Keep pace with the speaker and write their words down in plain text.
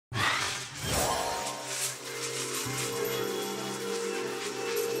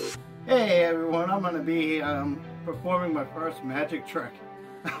Hey everyone, I'm going to be performing my first magic trick.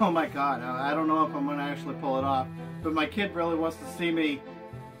 Oh my god, I don't know if I'm going to actually pull it off, but my kid really wants to see me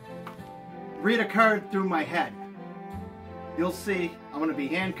read a card through my head. You'll see, I'm going to be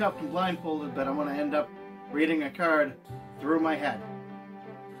handcuffed and blindfolded, but I'm going to end up reading a card through my head.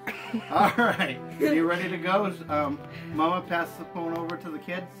 Alright, are you ready to go? Mama, pass the phone over to the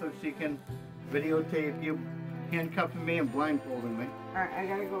kid so she can videotape you handcuffing me and blindfolding me. Alright, I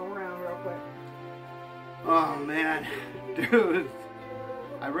gotta go around real quick. Oh man, dude,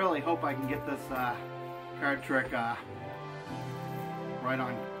 I really hope I can get this card trick right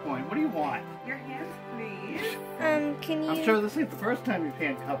on point. What do you want? Your hands, please. Can you... I'm sure this ain't the first time you've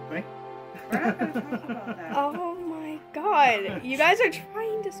handcuffed me. We're not gonna talk about that. Oh my god, you guys are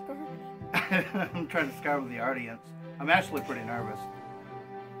trying to scar me. I'm trying to scar with the audience. I'm actually pretty nervous.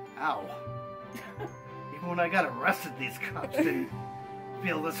 Ow. Even when I got arrested, these cops didn't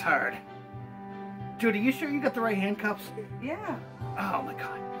feel this hard. Dude, are you sure you got the right handcuffs? Yeah. Oh my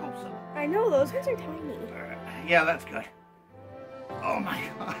god, hope so. I know, those ones are tiny. Yeah, that's good. Oh my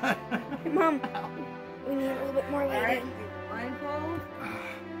god. Hey, Mom, we need a little bit more Alright, lighting. blindfold.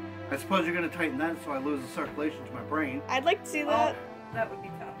 I suppose you're going to tighten that so I lose the circulation to my brain. I'd like to see that. Oh, that would be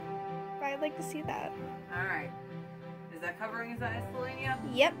tough. I'd like to see that. Alright. Is that covering his eyes, Selenia?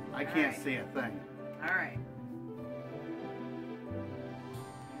 Yep. I can't Alright. see a thing. Alright.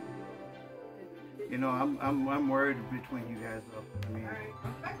 You know, I'm worried between you guys though. I mean, Alright,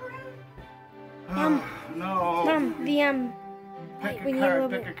 come back around. Mom. no. Mom, Pick we a need a little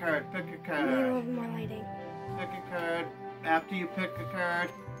card, pick bit- a card, pick a we need a little card. bit more lighting. Pick a card. After you pick a card,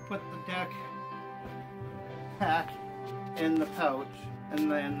 put the deck back in the pouch in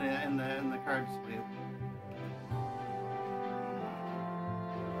the card sleeve.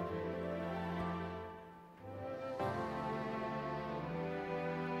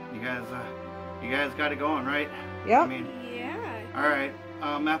 You guys got it going, right? Yep. I mean, Yeah. all right.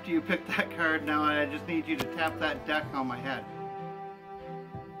 After you pick that card, now I just need you to tap that deck on my head.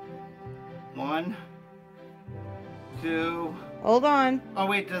 1, 2. Hold on. Oh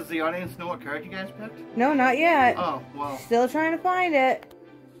wait, does the audience know what card you guys picked? No, not yet. Oh well. Still trying to find it.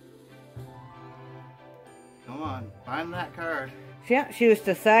 Come on, find that card. Yeah, she was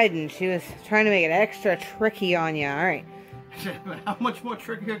deciding. She was trying to make it extra tricky on you. Alright. How much more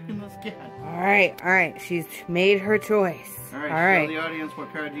trickier can this get? Alright. She's made her choice. All right. Alright. Show the audience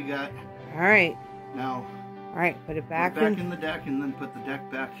what card you got. Alright. Now, Alright, put it back, put it back in the deck, and then put the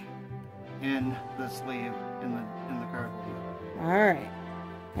deck back in the sleeve in the card holder. Alright.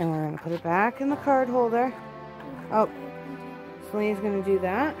 And we're going to put it back in the card holder. Oh. Selena's going to do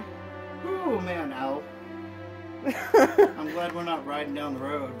that. Oh man, ow. I'm glad we're not riding down the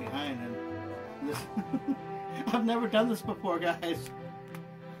road behind and this. I've never done this before, guys.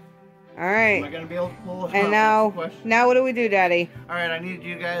 Am I Alright. gonna be able to pull it off? And That's the question. now what do we do, Daddy? All right, I need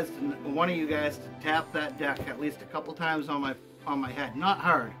you guys, one of you guys, to tap that deck at least a couple times on my head. Not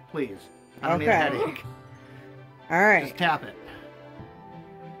hard, please. I don't need a Okay. headache. Alright. Just tap it.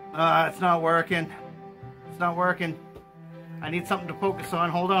 It's not working. It's not working. I need something to focus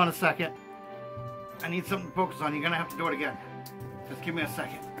on. Hold on a second. I need something to focus on. You're gonna have to do it again. Just give me a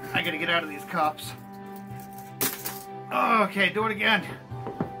second. I gotta get out of these cops. Okay, do it again.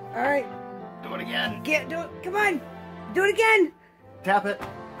 Alright. Do it again. Do it. Come on. Do it again. Tap it.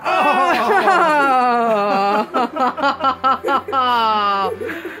 Oh!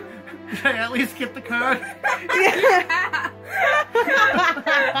 Did I at least get the card?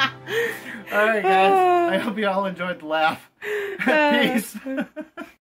 Alright guys, I hope you all enjoyed the laugh. Peace.